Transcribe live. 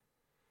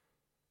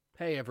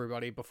Hey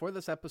everybody, before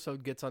this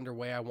episode gets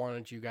underway, I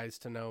wanted you guys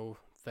to know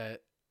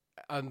that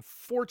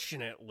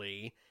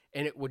unfortunately,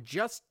 and it would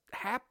just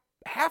have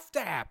to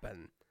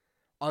happen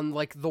on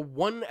like the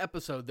one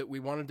episode that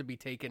we wanted to be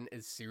taken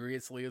as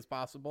seriously as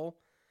possible,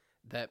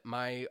 that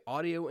my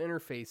audio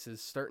interface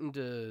is starting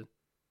to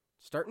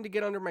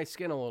get under my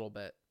skin a little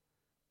bit.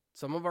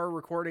 Some of our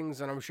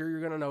recordings, and I'm sure you're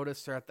going to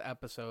notice throughout the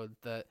episode,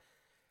 that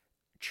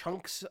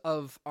chunks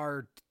of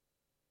our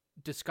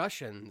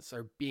discussions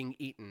are being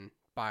eaten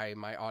by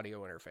my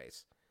audio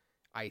interface.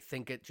 I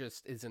think it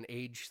just is an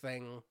age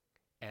thing,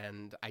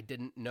 and I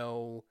didn't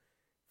know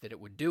that it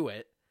would do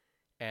it,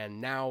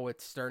 and now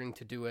it's starting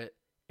to do it,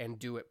 and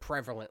do it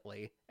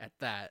prevalently at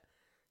that.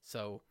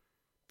 So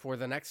for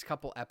the next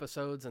couple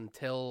episodes,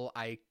 until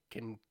I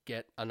can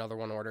get another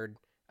one ordered,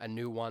 a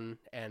new one,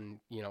 and,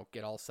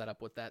 get all set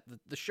up with that,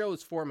 the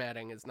show's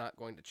formatting is not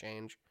going to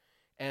change,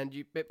 and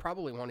it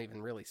probably won't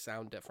even really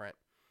sound different.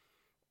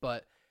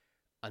 But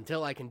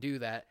until I can do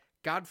that,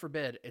 God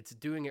forbid, it's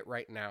doing it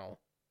right now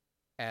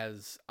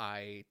as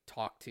I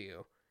talk to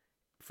you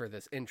for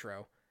this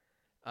intro.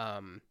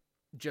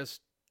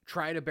 Just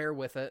try to bear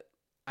with it.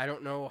 I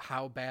don't know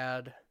how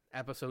bad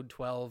episode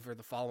 12 or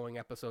the following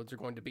episodes are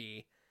going to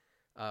be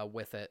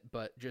with it,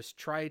 but just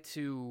try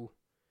to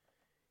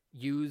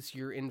use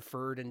your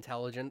inferred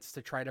intelligence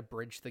to try to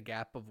bridge the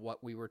gap of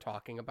what we were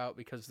talking about,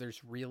 because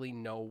there's really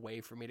no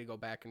way for me to go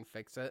back and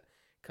fix it,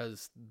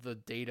 because the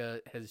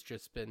data has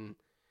just been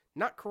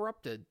not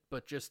corrupted,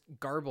 but just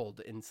garbled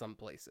in some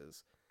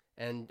places.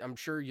 And I'm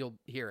sure you'll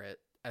hear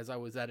it. As I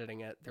was editing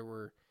it, there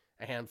were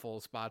a handful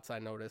of spots I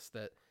noticed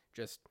that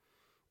just,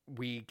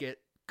 we get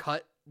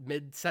cut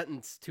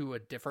mid-sentence to a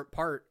different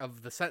part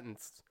of the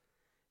sentence,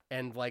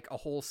 and like a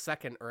whole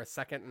second or a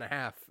second and a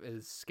half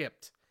is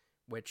skipped,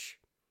 which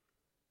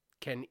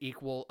can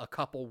equal a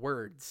couple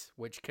words,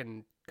 which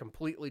can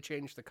completely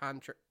change the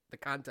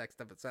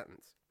context of a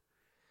sentence.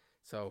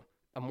 So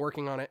I'm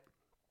working on it.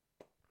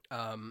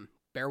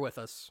 Bear with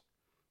us.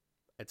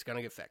 It's going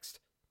to get fixed.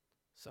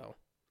 So,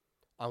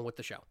 on with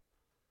the show.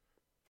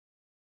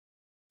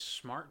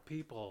 Smart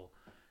people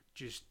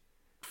just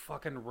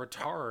fucking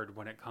retard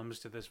when it comes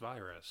to this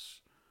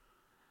virus.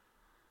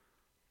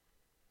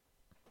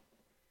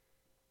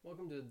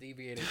 Welcome to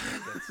Deviating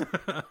Tangents.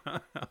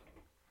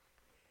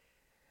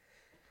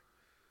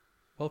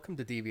 Welcome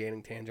to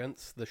Deviating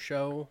Tangents, the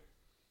show,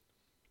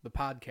 the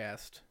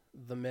podcast,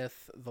 the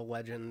myth, the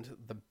legend,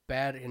 the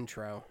bad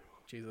intro.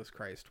 Jesus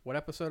Christ. What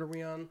episode are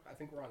we on? I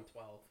think we're on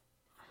 12.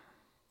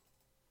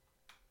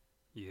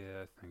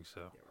 Yeah, I think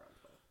so. Yeah,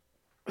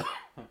 we're on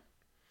 12.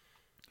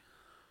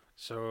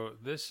 So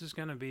this is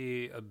going to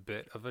be a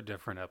bit of a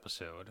different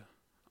episode.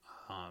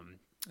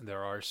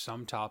 There are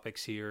some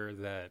topics here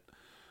that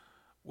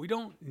we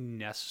don't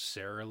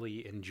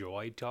necessarily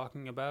enjoy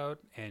talking about,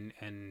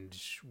 and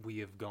we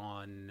have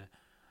gone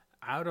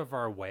out of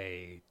our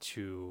way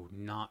to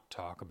not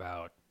talk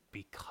about,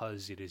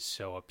 because it is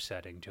so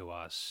upsetting to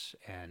us,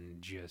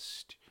 and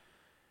just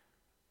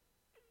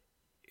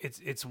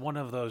it's one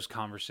of those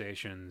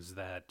conversations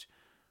that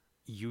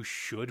you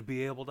should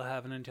be able to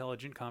have an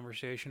intelligent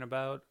conversation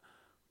about,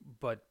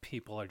 but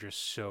people are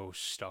just so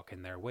stuck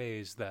in their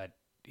ways that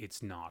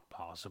it's not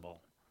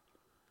possible.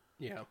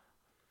 Yeah.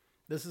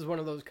 This is one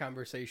of those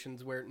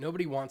conversations where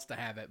nobody wants to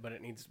have it, but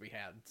it needs to be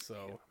had,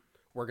 so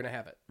we're going to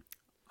have it.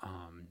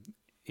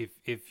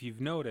 If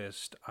you've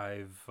noticed,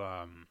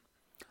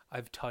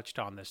 I've touched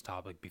on this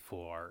topic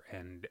before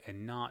and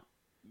not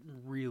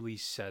really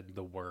said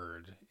the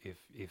word,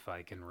 if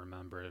I can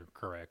remember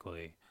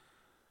correctly.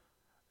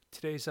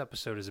 Today's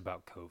episode is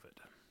about COVID.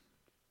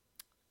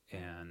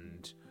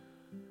 And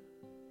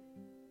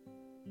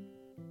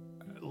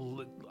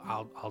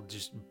I'll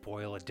just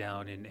boil it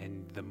down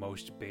in the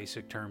most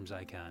basic terms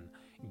I can.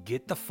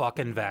 Get the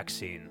fucking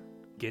vaccine.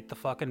 Get the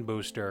fucking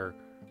booster.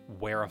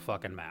 Wear a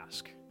fucking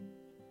mask.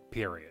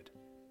 Period.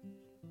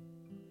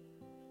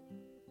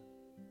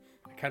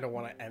 I kind of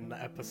want to end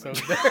the episode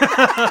there.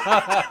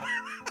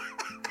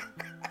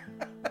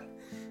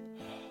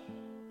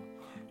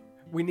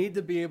 We need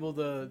to be able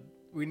to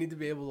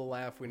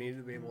laugh. We need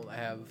to be able to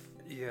have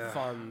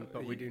fun,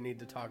 but we do need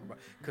to talk about,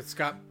 because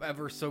Scott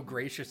ever so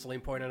graciously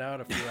pointed out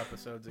a few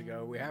episodes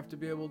ago, we have to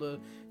be able to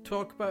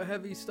talk about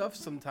heavy stuff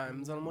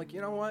sometimes. And I'm like,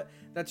 you know what?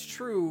 That's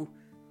true,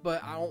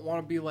 but I don't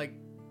want to be like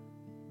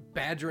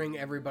badgering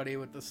everybody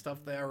with the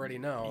stuff they already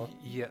know.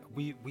 Yeah,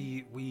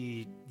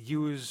 we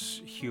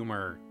use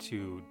humor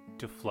to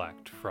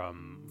deflect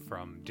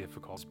from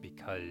difficulties,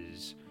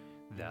 because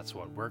that's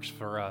what works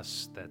for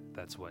us.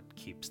 That's what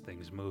keeps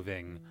things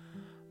moving.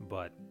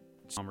 But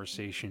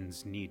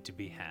conversations need to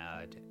be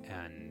had,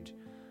 and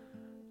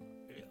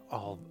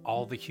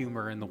all the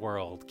humor in the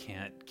world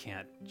can't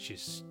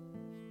just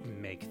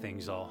make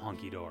things all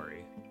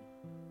hunky-dory.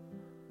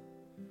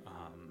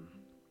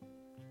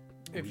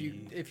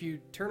 If you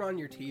turn on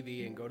your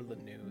TV and go to the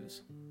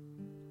news,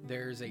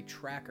 there's a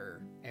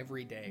tracker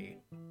every day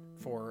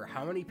for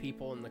how many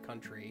people in the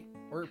country,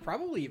 or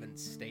probably even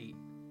state,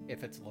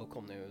 if it's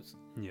local news,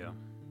 Yeah.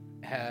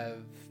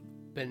 have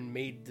been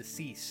made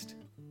deceased.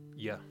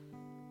 Yeah.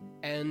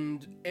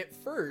 And at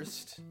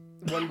first,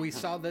 when we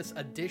saw this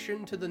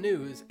addition to the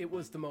news, it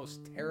was the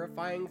most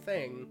terrifying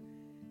thing.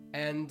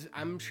 And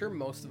I'm sure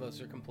most of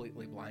us are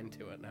completely blind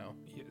to it now.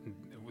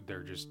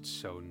 They're just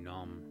so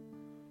numb.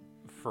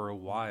 For a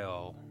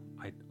while,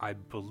 I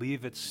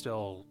believe it's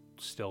still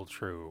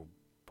true,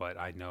 but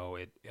I know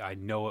it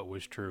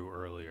was true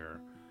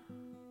earlier.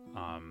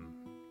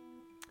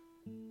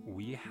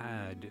 We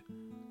had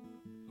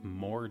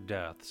more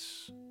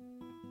deaths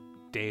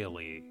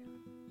daily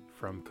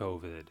from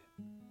COVID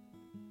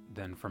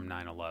than from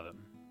 9/11.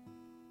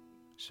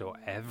 So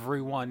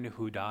everyone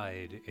who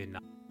died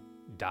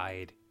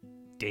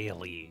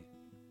daily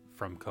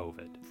from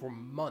COVID. For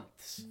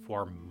months.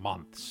 For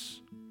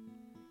months.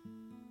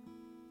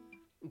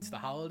 It's the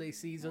holiday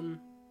season.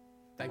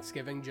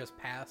 Thanksgiving just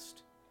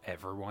passed.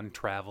 Everyone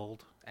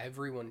traveled.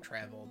 Everyone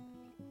traveled.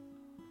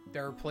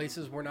 There are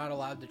places we're not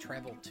allowed to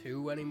travel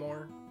to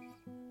anymore,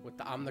 with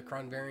the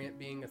Omicron variant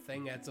being a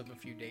thing as of a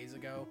few days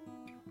ago.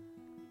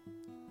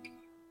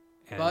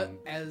 But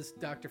as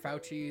Dr.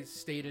 Fauci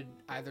stated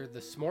either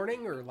this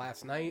morning or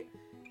last night,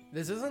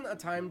 this isn't a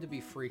time to be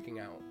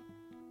freaking out.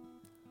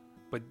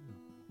 But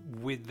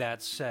with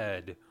that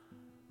said,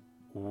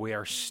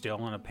 we're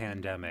still in a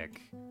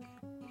pandemic.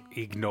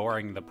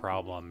 Ignoring the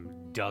problem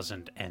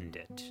doesn't end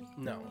it.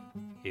 No.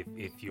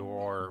 If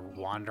you're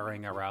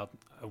wandering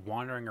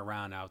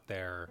around out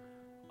there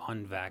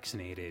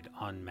unvaccinated,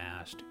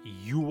 unmasked,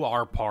 you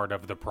are part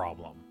of the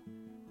problem.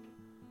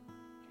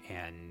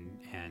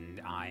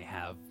 And I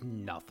have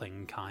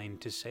nothing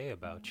kind to say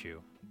about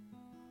you.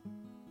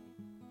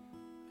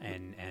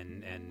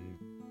 And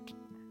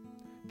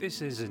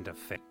this isn't a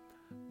fake,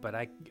 but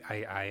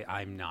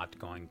I'm not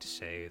going to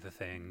say the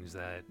things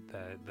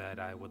that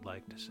I would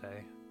like to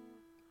say.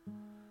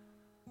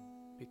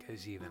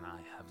 Because even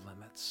I have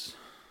limits.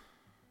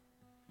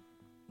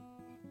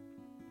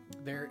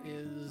 There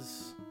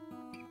is...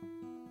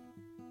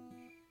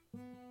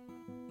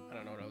 I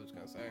don't know what I was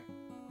going to say.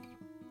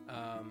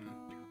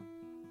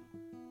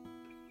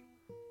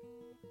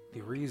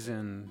 The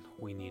reason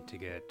we need to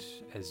get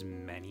as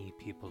many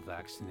people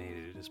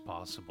vaccinated as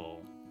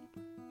possible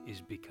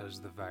is because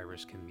the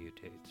virus can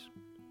mutate.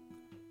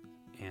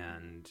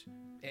 And...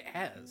 It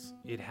has.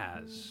 It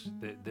has.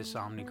 This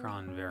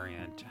Omicron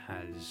variant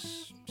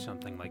has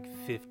something like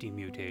 50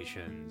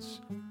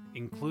 mutations,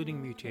 including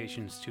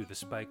mutations to the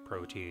spike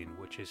protein,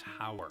 which is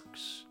how it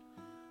works.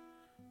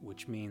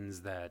 Which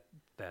means that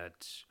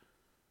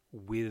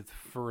with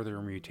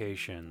further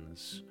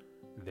mutations,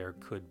 there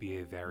could be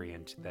a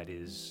variant that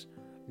is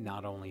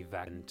not only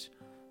variant,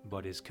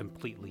 but is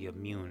completely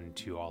immune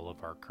to all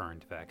of our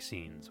current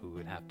vaccines. We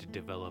would have to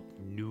develop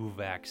new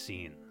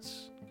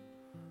vaccines.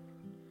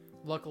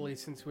 Luckily,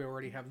 since we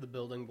already have the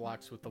building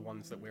blocks with the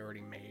ones that we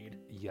already made.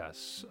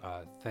 Yes.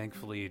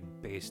 Thankfully,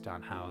 based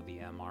on how the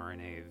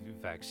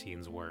mRNA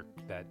vaccines work,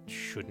 that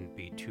shouldn't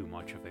be too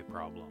much of a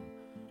problem.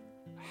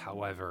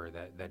 However,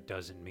 that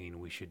doesn't mean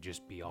we should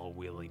just be all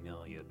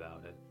willy-nilly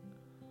about it.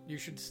 You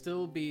should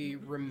still be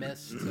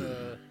remiss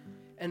to...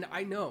 And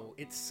I know,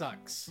 it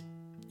sucks.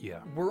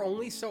 Yeah. We're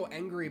only so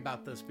angry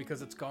about this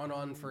because it's gone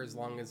on for as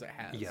long as it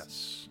has.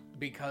 Yes.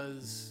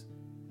 Because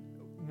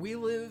we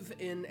live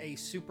in a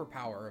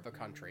superpower of a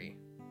country,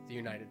 the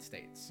United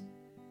States.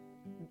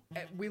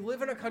 We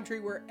live in a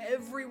country where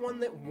everyone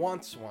that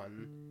wants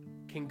one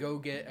can go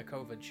get a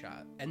COVID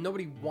shot. And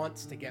nobody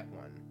wants to get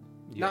one.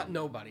 Yeah. Not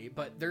nobody,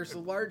 but there's a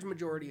large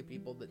majority of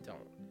people that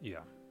don't.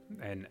 Yeah.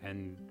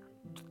 And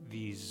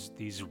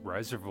these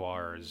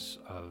reservoirs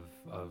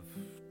of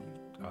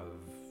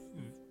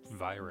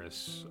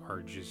virus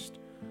are just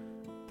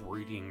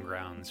breeding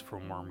grounds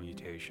for more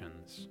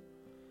mutations.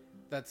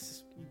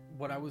 That's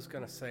what I was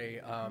going to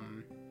say.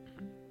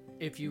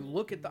 If you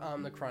look at the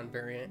Omicron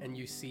variant and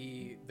you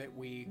see that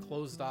we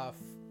closed off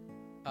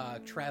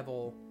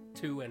travel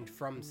to and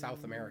from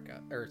South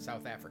Africa.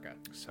 South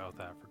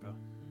Africa.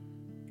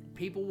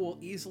 People will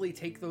easily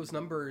take those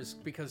numbers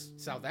because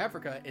South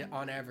Africa,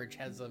 on average,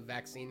 has a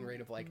vaccine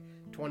rate of like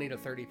 20 to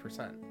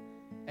 30%.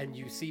 And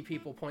you see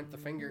people point the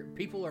finger.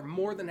 People are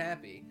more than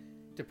happy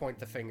to point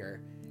the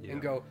finger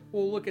and go,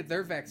 well, look at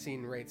their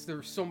vaccine rates.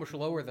 They're so much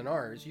lower than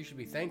ours. You should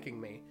be thanking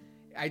me.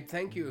 I'd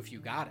thank you if you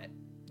got it.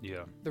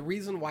 Yeah. The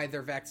reason why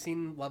their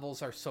vaccine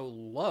levels are so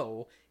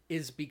low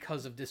is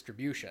because of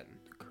distribution.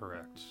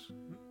 Correct.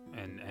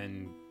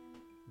 And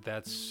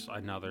that's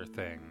another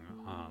thing.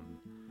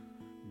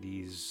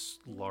 These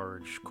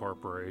large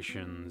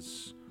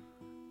corporations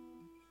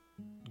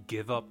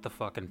give up the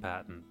fucking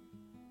patent.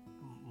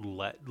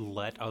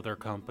 Let other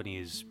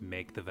companies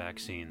make the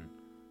vaccine.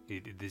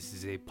 This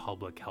is a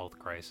public health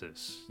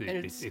crisis.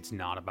 It's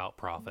not about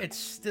profit. It's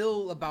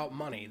still about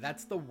money.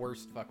 That's the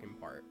worst fucking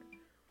part.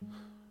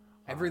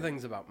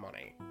 Everything's about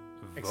money.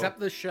 Except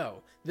this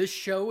show. This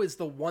show is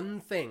the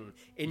one thing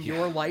in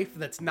your life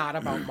that's not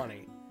about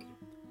money.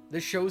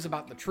 This show's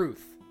about the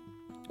truth.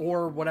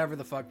 Or whatever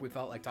the fuck we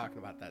felt like talking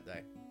about that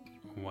day.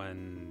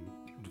 When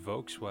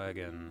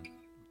Volkswagen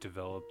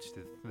developed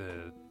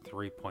the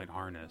 3-point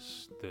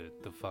harness,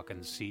 the fucking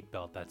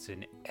seatbelt that's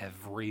in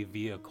every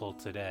vehicle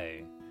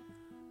today,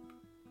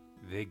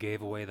 They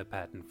gave away the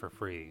patent for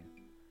free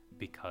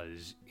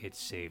because it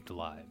saved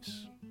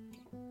lives.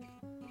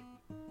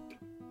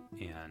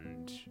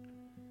 And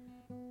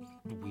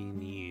we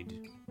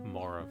need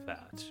more of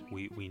that.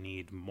 We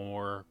need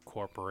more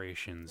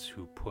corporations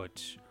who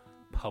put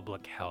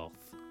public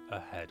health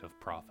ahead of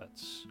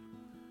profits.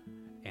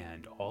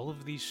 And all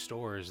of these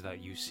stores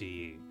that you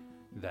see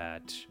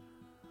that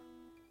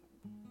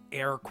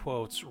air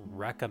quotes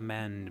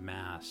recommend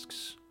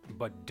masks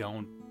but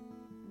don't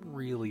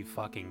really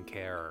fucking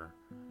care,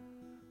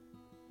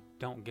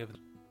 don't give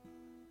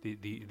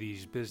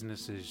these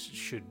businesses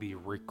should be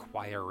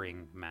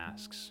requiring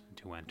masks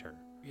to enter.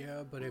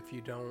 Yeah, but if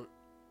you don't,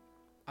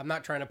 I'm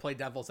not trying to play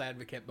devil's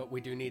advocate, but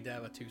we do need to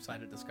have a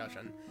two-sided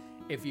discussion.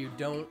 If you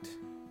don't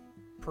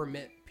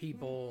permit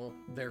people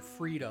their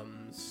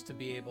freedoms to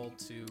be able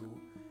to,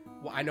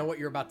 well, I know what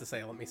you're about to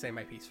say. Let me say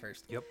my piece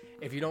first. Yep.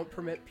 If you don't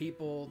permit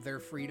people their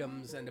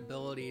freedoms and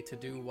ability to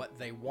do what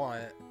they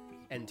want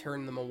and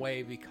turn them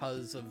away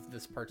because of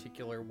this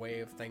particular way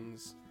of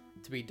things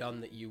to be done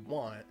that you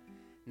want,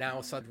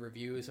 now such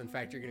reviews, in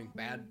fact, you're getting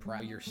bad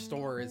press. Your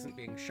store isn't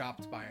being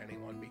shopped by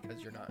anyone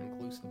because you're not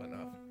inclusive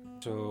enough.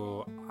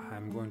 So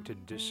I'm going to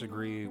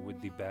disagree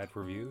with the bad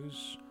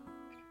reviews.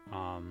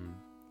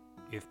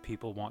 If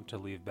people want to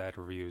leave bad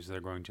reviews,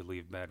 they're going to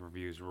leave bad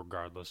reviews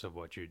regardless of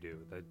what you do.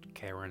 The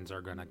Karens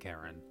are gonna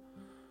Karen.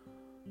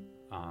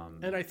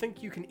 And I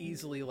think you can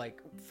easily,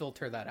 like,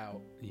 filter that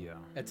out. Yeah.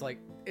 It's like,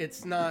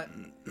 it's not,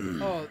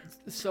 oh,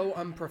 so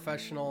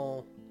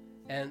unprofessional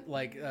and,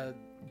 like,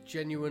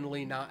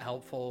 genuinely not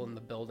helpful and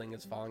the building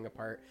is falling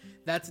apart.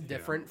 That's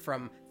different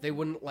from, they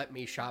wouldn't let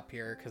me shop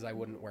here because I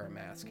wouldn't wear a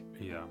mask.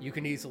 Yeah. You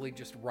can easily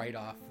just write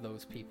off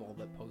those people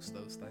that post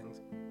those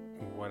things.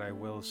 What I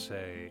will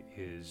say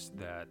is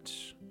that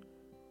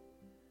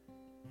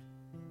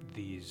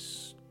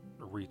these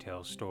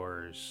retail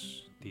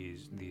stores,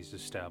 these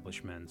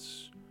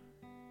establishments,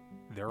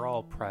 they're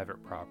all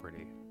private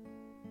property.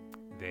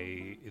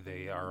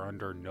 They are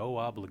under no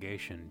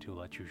obligation to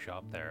let you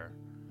shop there.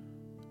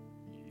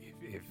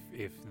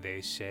 If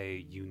they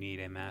say you need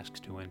a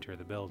mask to enter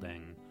the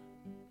building,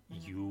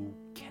 you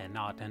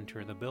cannot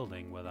enter the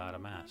building without a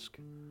mask.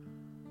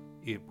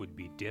 It would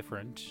be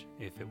different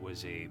if it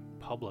was a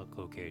public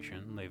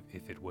location,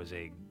 if it was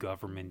a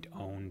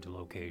government-owned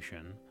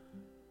location.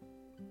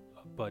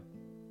 But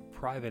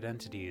private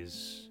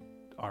entities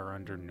are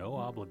under no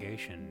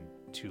obligation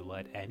to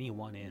let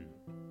anyone in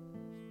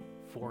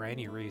for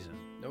any reason.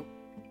 Nope.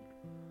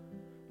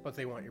 But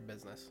they want your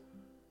business.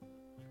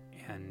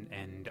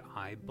 And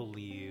I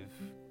believe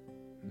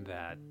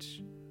that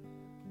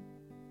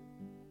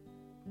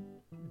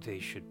they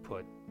should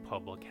put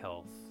public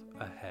health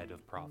ahead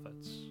of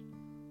profits.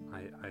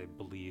 I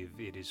believe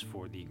it is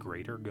for the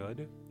greater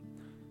good,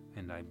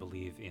 and I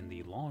believe in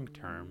the long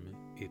term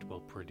it will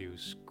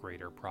produce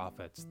greater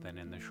profits than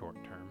in the short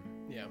term.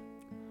 Yeah.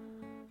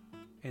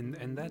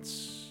 And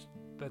that's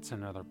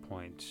another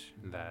point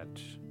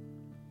that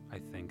I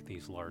think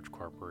these large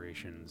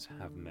corporations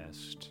have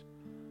missed.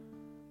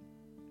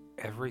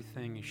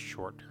 Everything is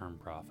short-term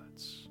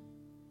profits.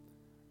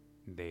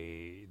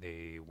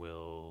 They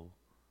will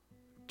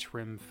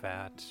trim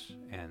fat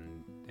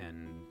and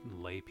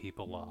lay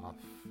people off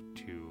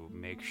to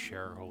make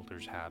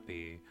shareholders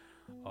happy.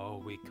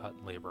 Oh, we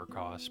cut labor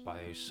costs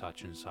by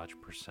such and such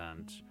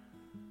 %.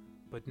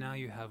 But now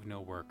you have no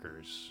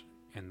workers,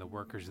 and the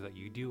workers that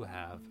you do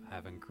have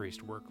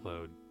increased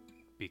workload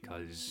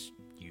because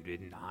you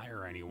didn't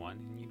hire anyone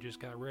and you just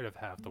got rid of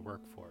half the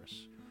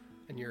workforce.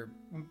 And you're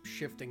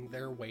shifting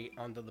their weight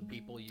onto the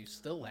people you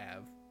still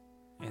have.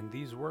 And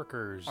these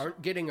workers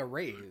aren't getting a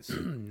raise.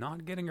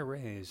 Not getting a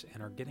raise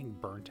and are getting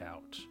burnt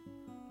out.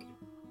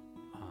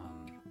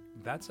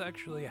 That's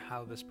actually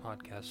how this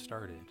podcast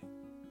started.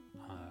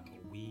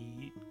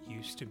 We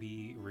used to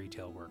be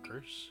retail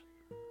workers,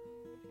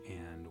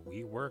 and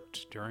we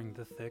worked during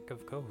the thick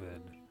of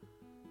COVID,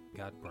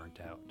 got burnt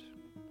out.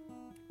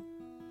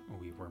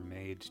 We were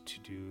made to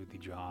do the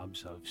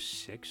jobs of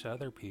 6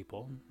 other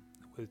people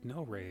with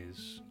no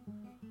raise,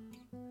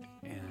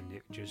 and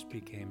it just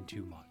became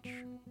too much.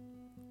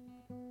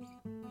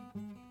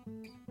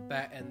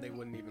 That, and they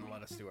wouldn't even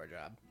let us do our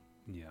job.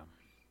 Yeah.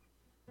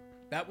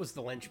 That was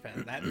the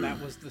linchpin.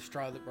 That was the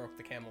straw that broke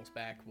the camel's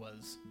back.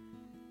 Was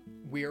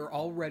we're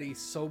already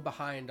so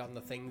behind on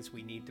the things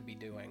we need to be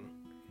doing.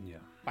 Yeah.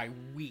 By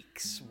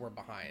weeks we're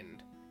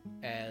behind,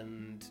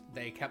 and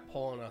they kept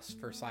pulling us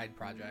for side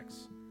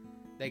projects.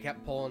 They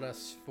kept pulling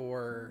us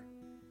for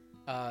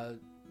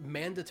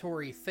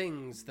mandatory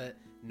things that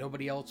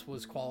nobody else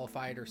was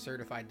qualified or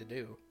certified to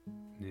do.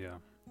 Yeah.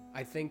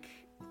 I think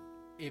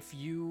if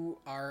you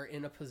are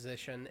in a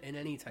position in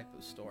any type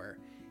of store,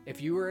 if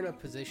you are in a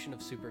position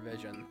of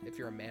supervision, if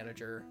you're a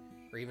manager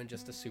or even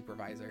just a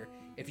supervisor,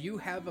 if you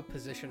have a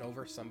position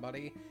over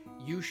somebody,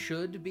 you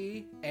should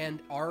be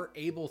and are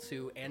able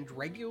to and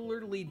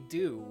regularly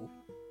do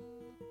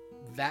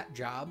that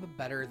job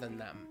better than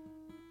them.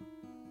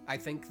 I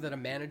think that a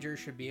manager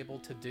should be able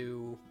to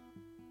do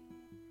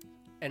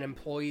an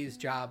employee's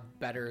job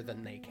better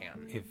than they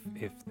can.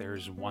 If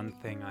there's one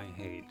thing I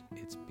hate,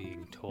 it's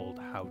being told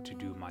how to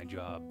do my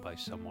job by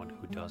someone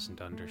who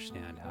doesn't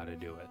understand how to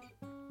do it.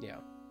 Yeah.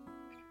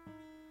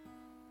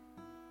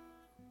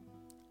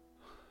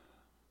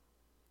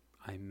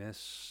 I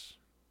miss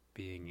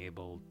being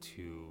able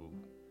to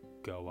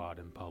go out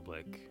in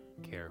public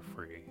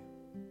carefree.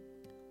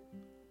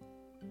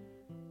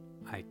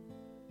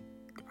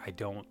 I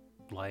don't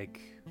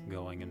like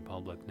going in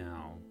public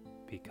now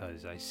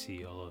because I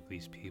see all of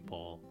these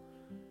people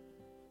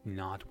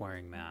not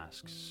wearing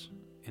masks,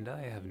 and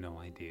I have no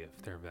idea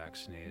if they're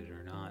vaccinated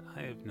or not.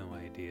 I have no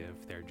idea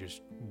if they're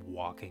just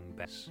walking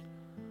back.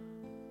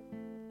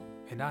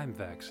 And I'm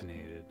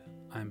vaccinated.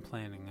 I'm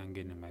planning on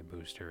getting my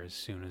booster as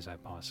soon as I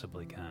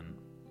possibly can.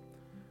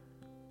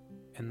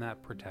 And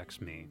that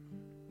protects me.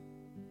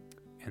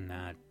 And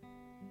that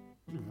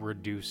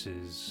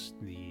reduces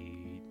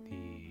the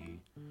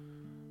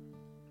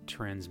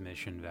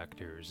transmission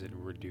vectors. It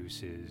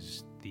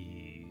reduces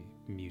the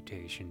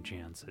mutation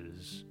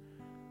chances.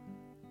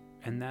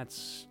 And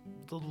that's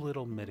the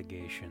little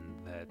mitigation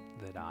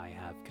that I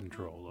have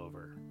control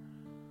over.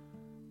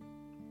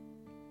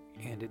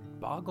 And it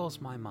boggles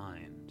my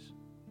mind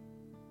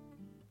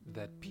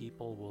that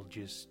people will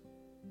just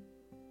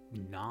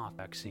not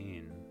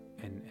vaccine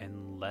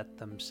and let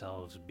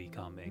themselves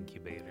become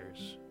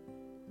incubators.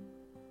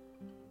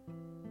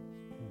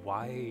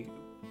 Why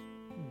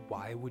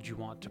would you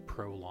want to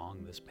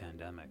prolong this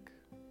pandemic?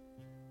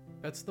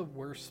 That's the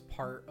worst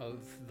part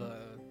of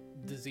the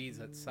disease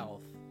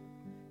itself,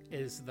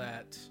 is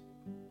that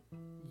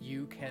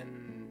you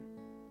can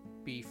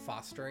be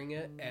fostering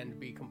it and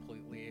be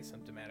completely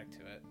asymptomatic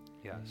to it.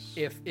 Yes.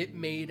 If it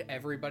made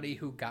everybody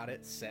who got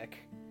it sick,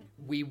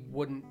 we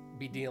wouldn't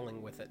be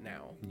dealing with it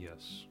now.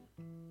 Yes.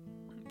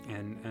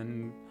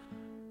 And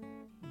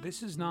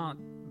this is not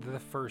the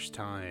first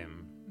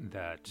time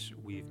that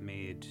we've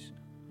made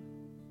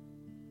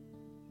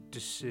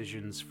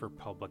decisions for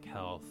public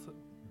health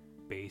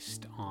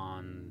based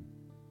on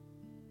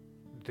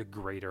the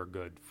greater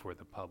good for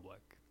the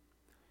public.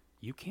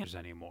 You can't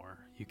anymore.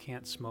 You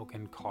can't smoke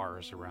in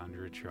cars around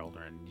your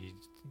children.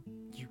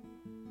 You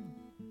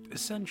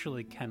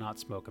essentially cannot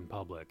smoke in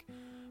public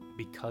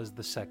because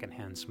the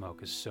secondhand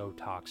smoke is so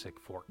toxic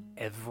for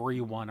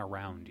everyone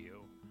around you.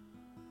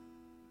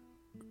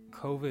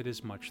 COVID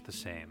is much the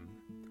same.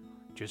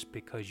 Just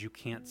because you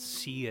can't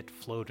see it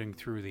floating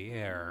through the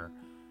air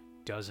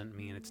doesn't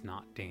mean it's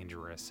not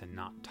dangerous and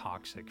not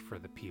toxic for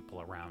the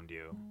people around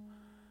you.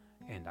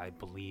 And I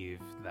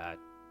believe that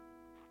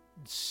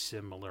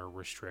similar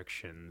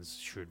restrictions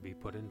should be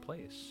put in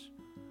place.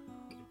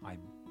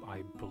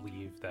 I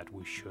believe that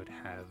we should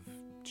have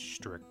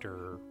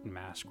stricter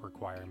mask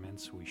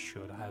requirements. We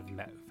should have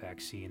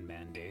vaccine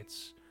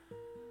mandates.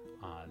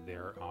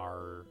 There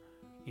are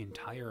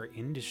entire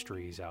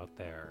industries out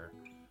there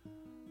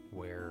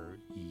where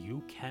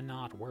you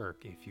cannot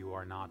work if you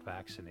are not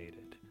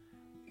vaccinated.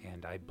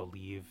 And I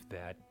believe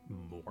that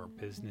more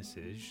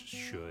businesses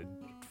should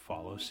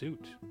follow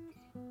suit.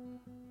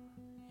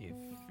 If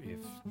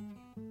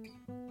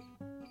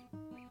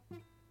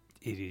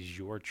it is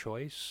your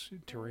choice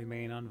to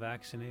remain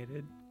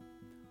unvaccinated,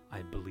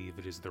 I believe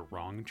it is the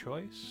wrong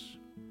choice.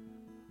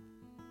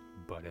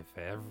 But if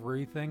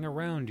everything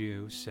around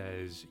you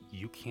says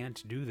you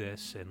can't do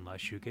this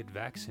unless you get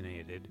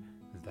vaccinated,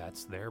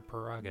 that's their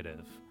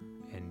prerogative,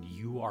 and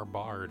you are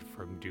barred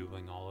from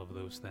doing all of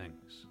those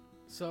things.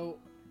 So,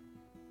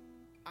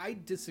 I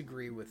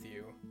disagree with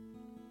you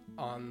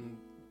on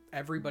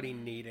everybody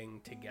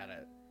needing to get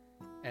it.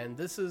 And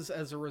this is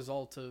as a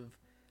result of,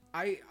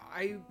 I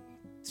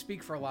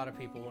speak for a lot of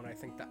people when I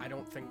think that I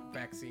don't think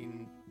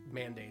vaccine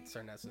mandates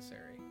are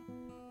necessary.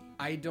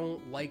 I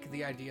don't like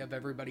the idea of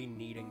everybody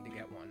needing to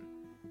get one.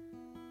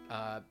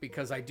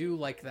 Because I do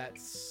like that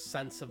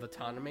sense of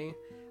autonomy.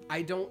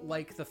 I don't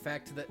like the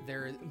fact that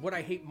what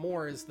I hate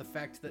more is the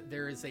fact that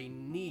there is a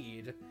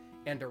need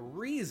and a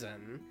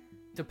reason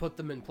to put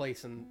them in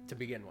place and to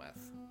begin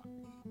with.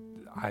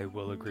 I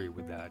will agree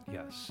with that,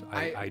 yes.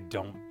 I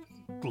don't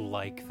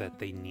like that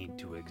they need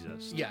to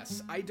exist.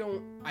 Yes,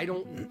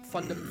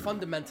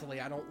 fundamentally,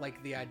 I don't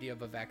like the idea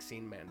of a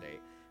vaccine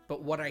mandate.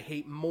 But what I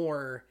hate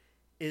more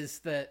is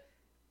that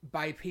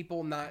by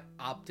people not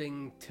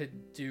opting to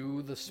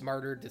do the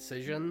smarter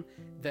decision,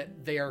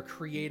 that they are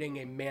creating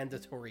a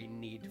mandatory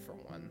need for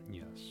one.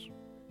 Yes.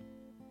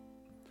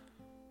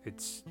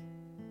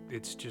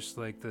 It's just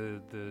like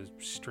the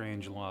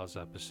Strange Laws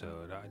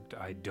episode.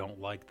 I don't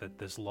like that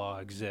this law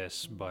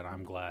exists, but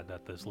I'm glad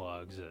that this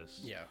law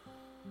exists. Yeah.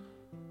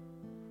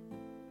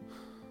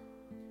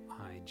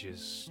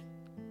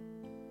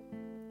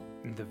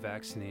 The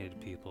vaccinated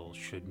people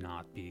should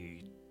not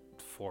be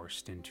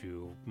forced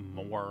into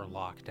more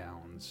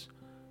lockdowns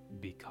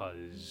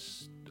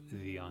because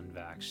the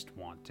unvaxxed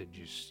want to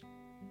just,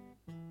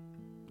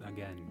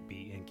 again,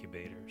 be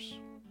incubators.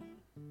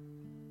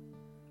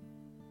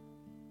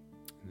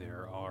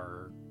 There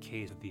are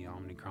cases of the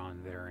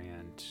Omicron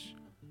variant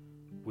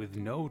with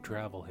no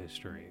travel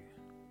history,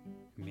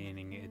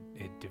 meaning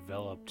it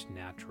developed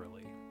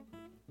naturally.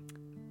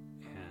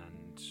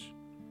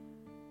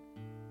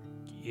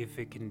 if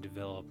it can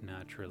develop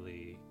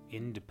naturally,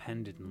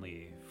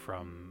 independently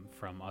from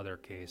other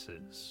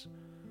cases,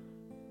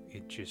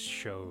 it just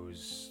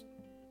shows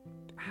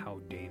how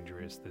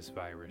dangerous this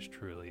virus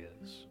truly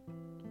is.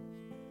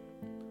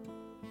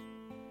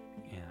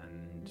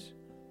 And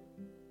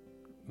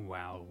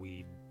while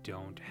we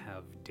don't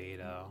have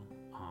data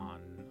on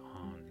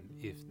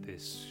if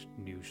this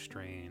new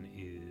strain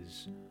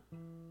is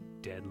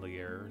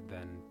deadlier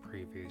than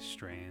previous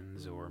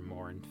strains or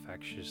more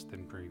infectious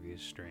than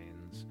previous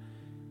strains,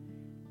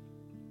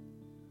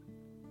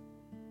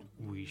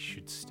 we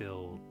should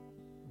still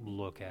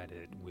look at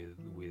it with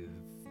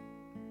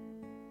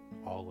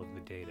all of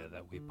the data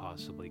that we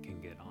possibly can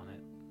get on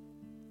it.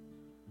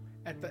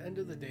 At the end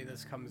of the day,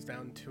 this comes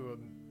down to a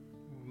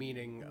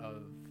meaning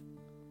of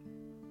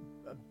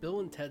Bill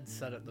and Ted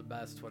said it the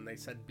best when they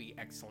said be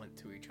excellent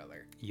to each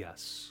other.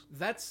 Yes.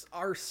 That's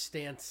our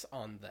stance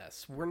on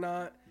this. We're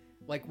not,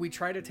 like, we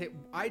try to take,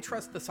 I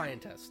trust the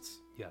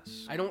scientists.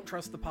 Yes. I don't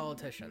trust the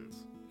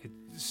politicians.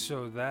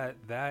 So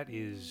that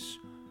is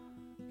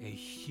a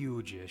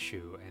huge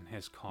issue and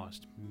has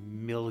cost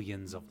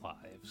millions of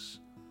lives.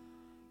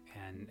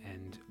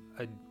 And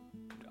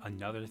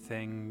another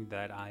thing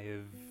that I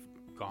have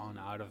gone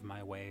out of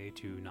my way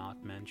to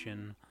not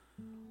mention,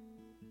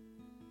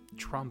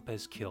 Trump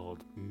has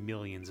killed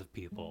millions of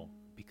people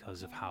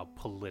because of how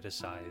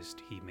politicized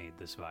he made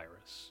this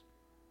virus.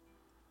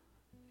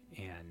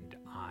 And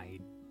I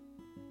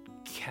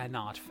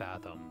cannot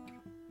fathom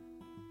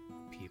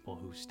people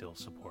who still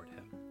support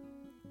him.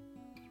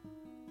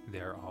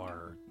 There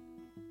are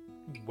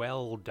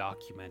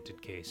well-documented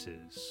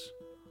cases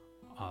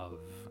of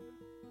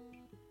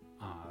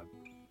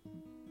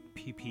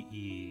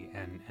PPE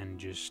and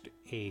just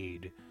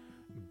aid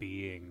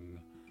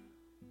being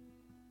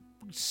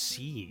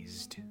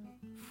seized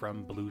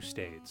from blue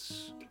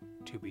states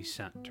to be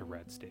sent to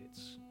red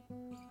states.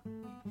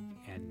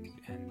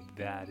 And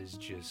that is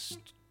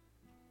just...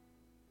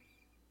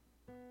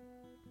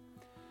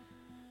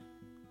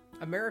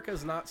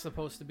 America's not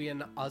supposed to be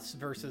an us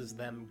versus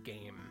them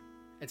game.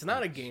 It's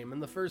not a game in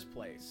the first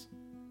place.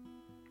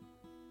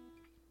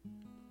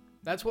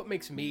 That's what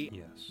makes me,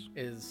 Yes.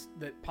 is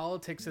that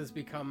politics has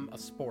become a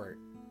sport.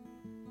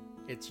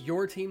 It's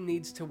your team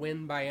needs to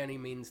win by any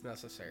means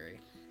necessary.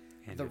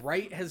 And The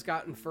right has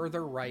gotten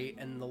further right,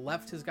 and the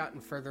left has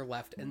gotten further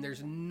left, and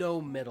there's no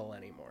middle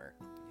anymore.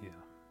 Yeah.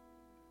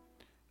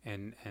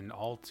 And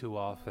all too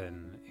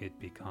often it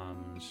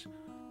becomes,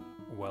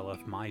 well,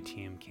 if my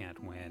team can't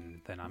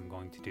win, then I'm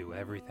going to do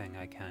everything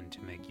I can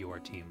to make your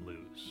team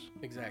lose.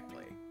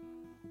 Exactly.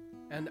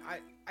 And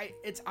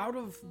it's out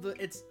of the,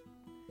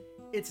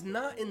 it's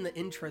not in the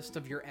interest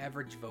of your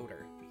average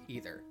voter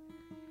either,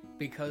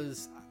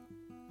 because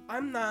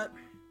I'm not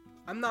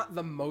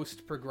the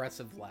most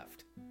progressive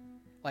left.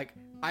 Like,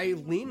 I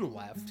lean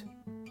left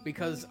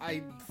because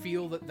I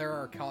feel that there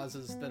are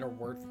causes that are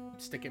worth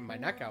sticking my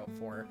neck out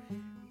for,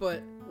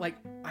 but like,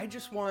 I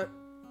want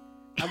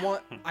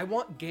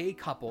gay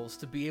couples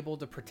to be able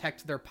to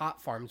protect their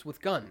pot farms with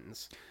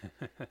guns.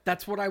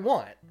 That's what I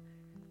want.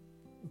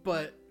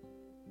 But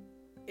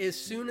as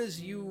soon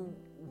as you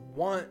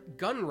want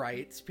gun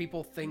rights,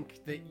 people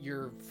think that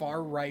you're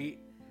far right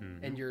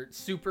and you're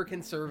super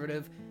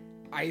conservative.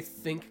 I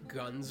think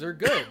guns are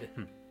good.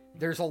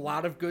 There's a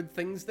lot of good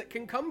things that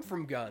can come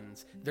from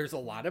guns. There's a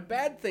lot of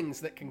bad things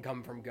that can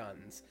come from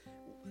guns.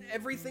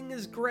 Everything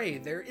is gray.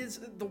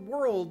 The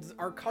world,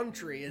 our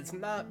country, is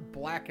not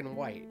black and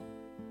white.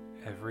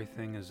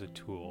 Everything is a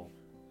tool.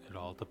 It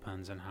all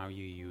depends on how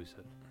you use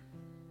it.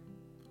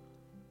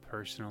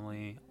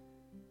 Personally,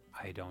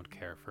 I don't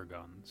care for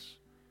guns.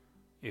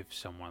 If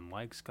someone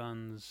likes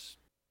guns...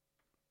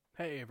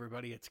 Hey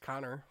everybody, it's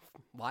Connor,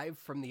 live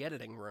from the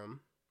editing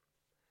room.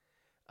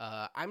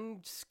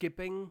 I'm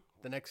skipping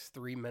the next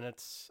 3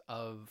 minutes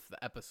of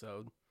the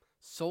episode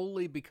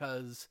solely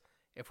because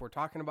if we're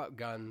talking about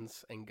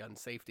guns and gun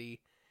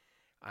safety,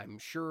 I'm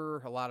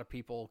sure a lot of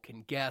people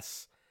can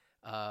guess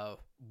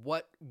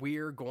what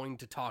we're going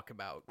to talk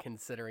about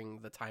considering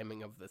the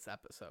timing of this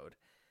episode.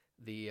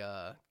 The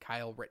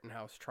Kyle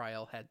Rittenhouse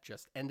trial had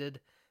just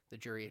ended. The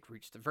jury had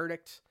reached a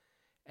verdict,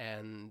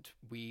 and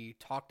we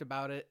talked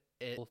about it.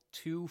 It's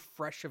too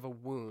fresh of a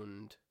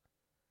wound,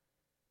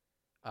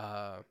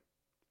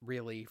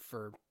 really,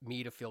 for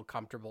me to feel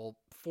comfortable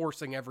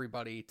forcing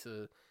everybody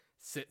to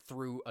sit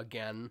through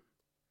again.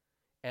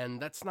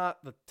 And that's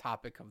not the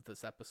topic of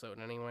this episode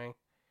anyway.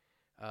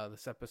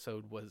 This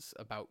episode was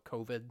about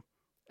COVID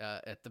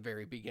at the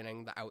very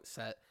beginning, the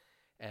outset,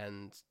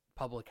 and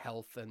public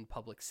health and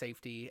public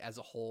safety as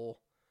a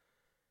whole.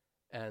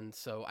 And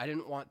so I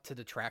didn't want to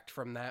detract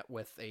from that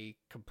with a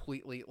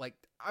completely, like,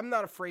 I'm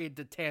not afraid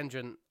to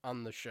tangent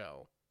on the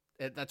show.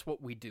 That's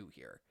what we do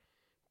here.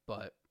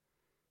 But,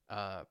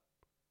 and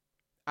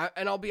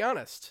I'll be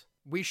honest,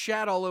 we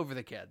shat all over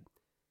the kid.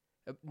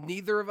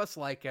 Neither of us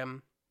like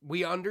him.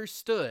 We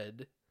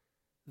understood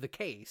the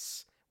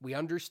case. We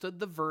understood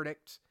the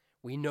verdict.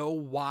 We know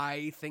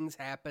why things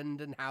happened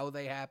and how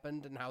they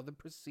happened and how the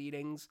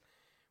proceedings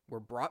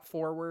were brought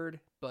forward,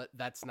 but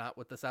that's not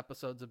what this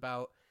episode's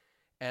about.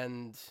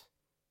 and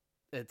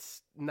it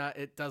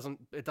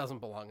doesn't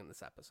belong in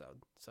this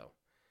episode. So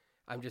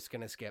I'm just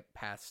going to skip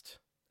past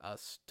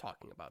us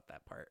talking about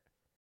that part.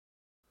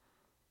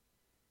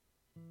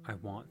 I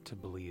want to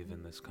believe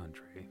in this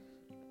country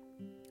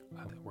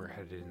that we're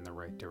headed in the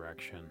right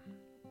direction,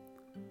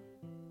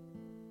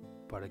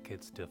 but it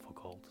gets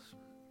difficult.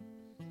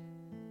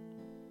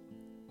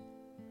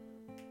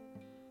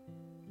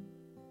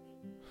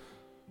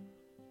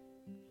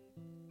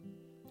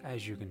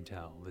 As you can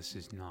tell, this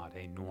is not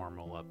a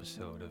normal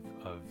episode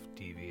of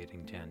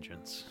Deviating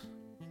Tangents.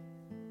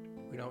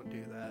 We don't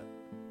do that.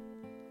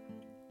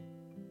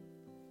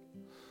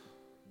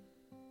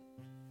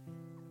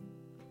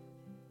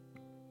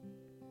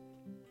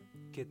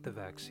 Get the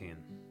vaccine.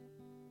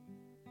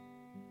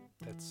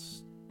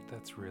 That's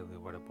really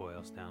what it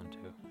boils down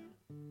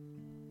to.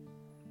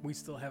 We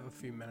still have a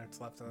few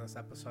minutes left in this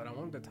episode. I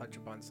wanted to touch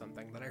upon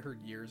something that I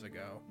heard years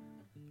ago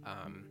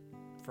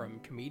from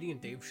comedian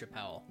Dave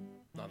Chappelle,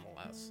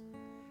 nonetheless.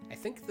 I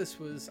think this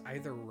was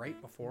either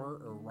right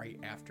before or right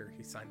after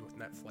he signed with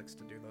Netflix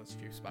to do those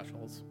 2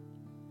 specials.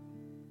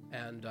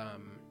 And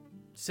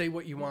say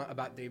what you want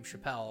about Dave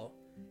Chappelle,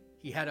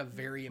 he had a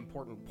very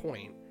important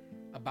point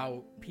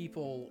about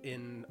people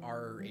in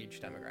our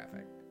age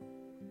demographic,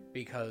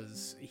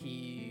 because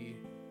he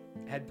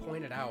had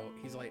pointed out,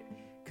 he's like,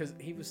 because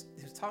he was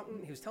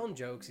telling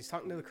jokes, he's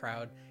talking to the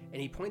crowd,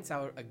 and he points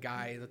out a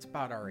guy that's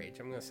about our age.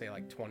 I'm gonna say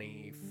like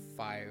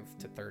 25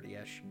 to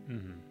 30ish,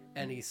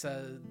 and he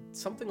said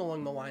something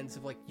along the lines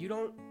of like, you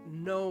don't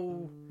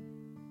know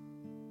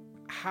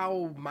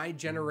how my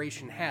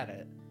generation had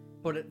it,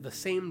 but at the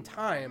same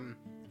time,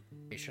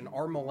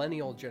 our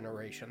millennial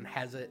generation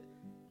has it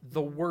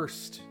the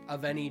worst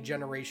of any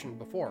generation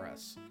before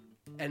us.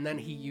 And then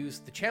he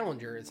used the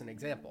Challenger as an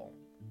example.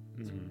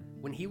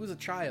 When he was a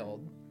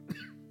child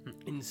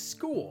in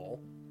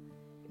school,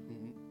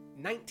 in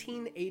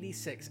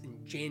 1986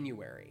 in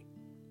January,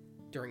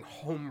 during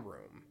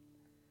homeroom,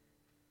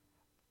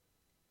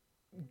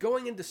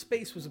 going into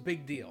space was a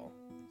big deal.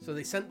 So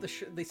they sent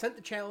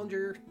the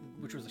Challenger,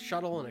 which was a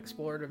shuttle, an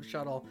explorative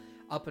shuttle,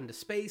 up into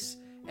space.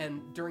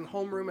 And during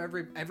homeroom,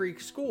 every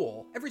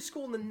school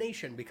in the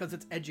nation, because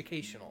it's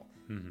educational,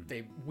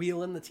 they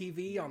wheel in the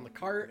TV on the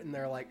cart, and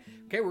they're like,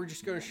 okay, we're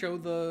just going to show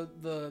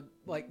we're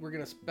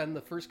going to spend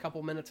the first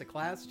couple minutes of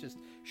class just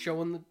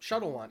showing the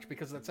shuttle launch,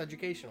 because that's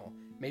educational.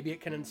 Maybe it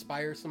can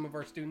inspire some of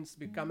our students to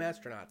become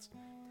astronauts.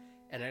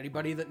 And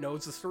anybody that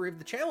knows the story of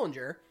the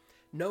Challenger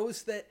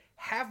knows that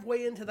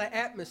halfway into the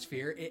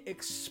atmosphere, it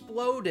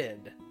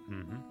exploded.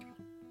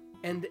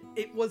 And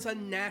it was a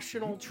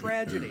national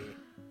tragedy.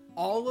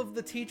 All of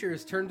the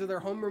teachers turned to their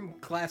homeroom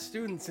class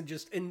students and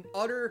just in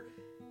utter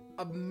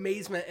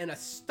amazement and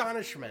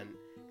astonishment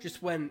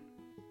just went,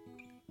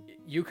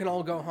 you can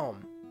all go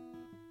home.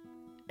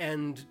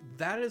 And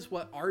that is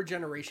what our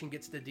generation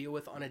gets to deal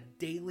with on a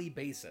daily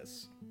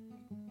basis.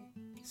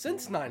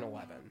 Since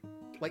 9/11.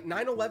 Like,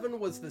 9/11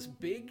 was this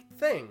big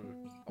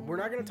thing. We're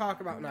not going to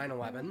talk about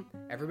 9/11.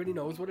 Everybody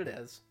knows what it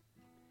is.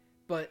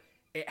 But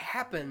it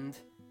happened,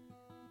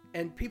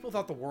 and people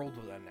thought the world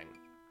was ending.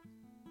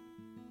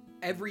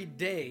 Every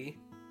day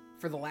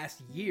for the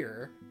last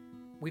year,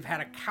 we've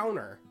had a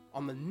counter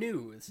on the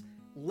news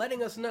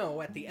letting us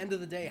know at the end of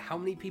the day how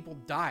many people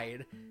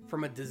died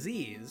from a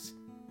disease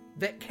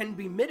that can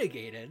be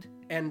mitigated,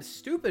 and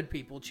stupid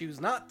people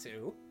choose not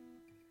to.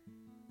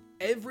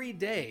 Every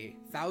day,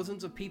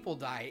 thousands of people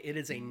die. It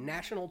is a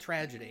national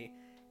tragedy,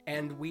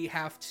 and we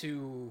have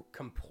to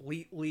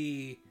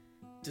completely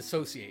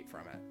dissociate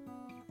from it.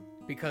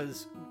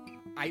 Because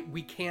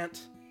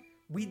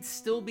we'd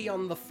still be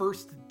on the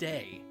first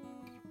day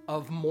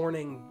of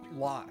mourning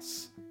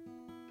loss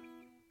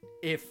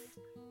if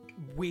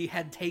we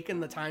had taken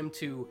the time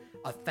to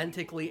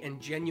authentically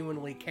and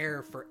genuinely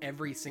care for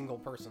every single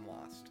person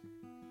lost.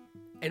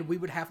 And we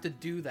would have to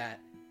do that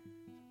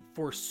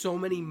for so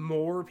many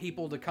more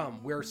people to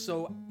come. We're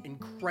so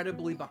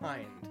incredibly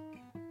behind.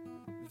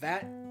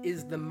 That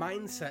is the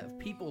mindset of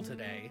people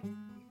today.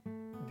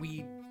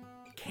 We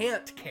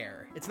can't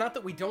care. It's not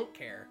that we don't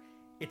care,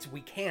 it's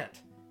we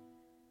can't.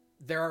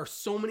 There are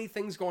so many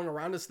things going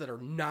around us that are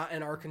not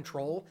in our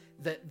control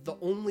that the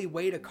only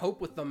way to cope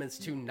with them is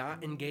to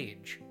not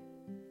engage.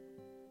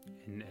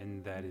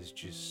 And that is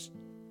just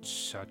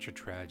such a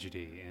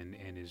tragedy,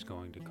 and is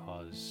going to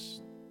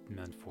cause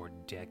men for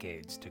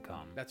decades to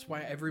come. That's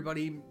why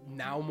everybody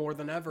now more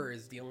than ever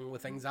is dealing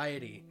with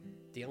anxiety,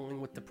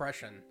 dealing with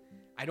depression.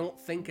 I don't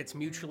think it's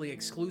mutually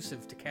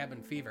exclusive to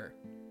cabin fever.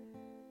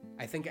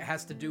 I think it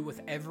has to do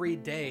with every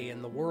day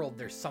in the world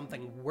there's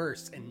something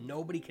worse and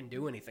nobody can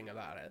do anything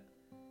about it.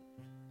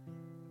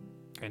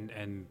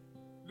 And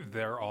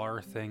there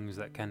are things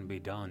that can be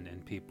done,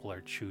 and people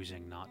are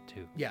choosing not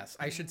to. Yes,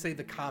 I should say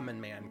the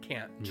common man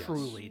can't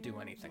truly do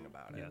anything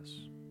about it.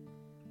 Yes.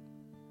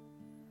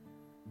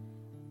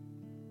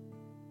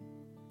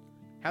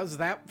 How's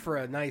that for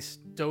a nice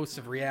dose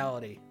of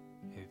reality?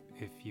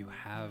 If you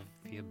have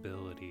the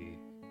ability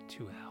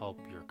to help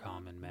your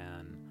common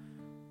man,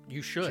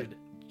 you should.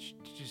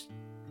 Just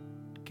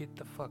get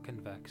the fucking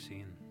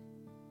vaccine.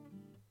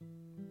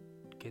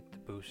 Get the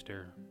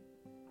booster.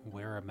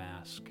 Wear a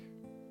mask.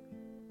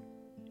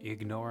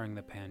 Ignoring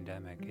the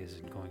pandemic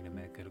isn't going to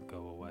make it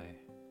go away.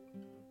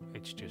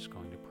 It's just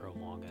going to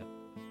prolong it.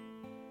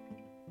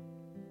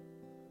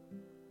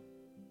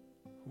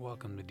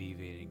 Welcome to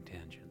Deviating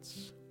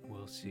Tangents.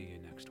 We'll see you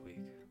next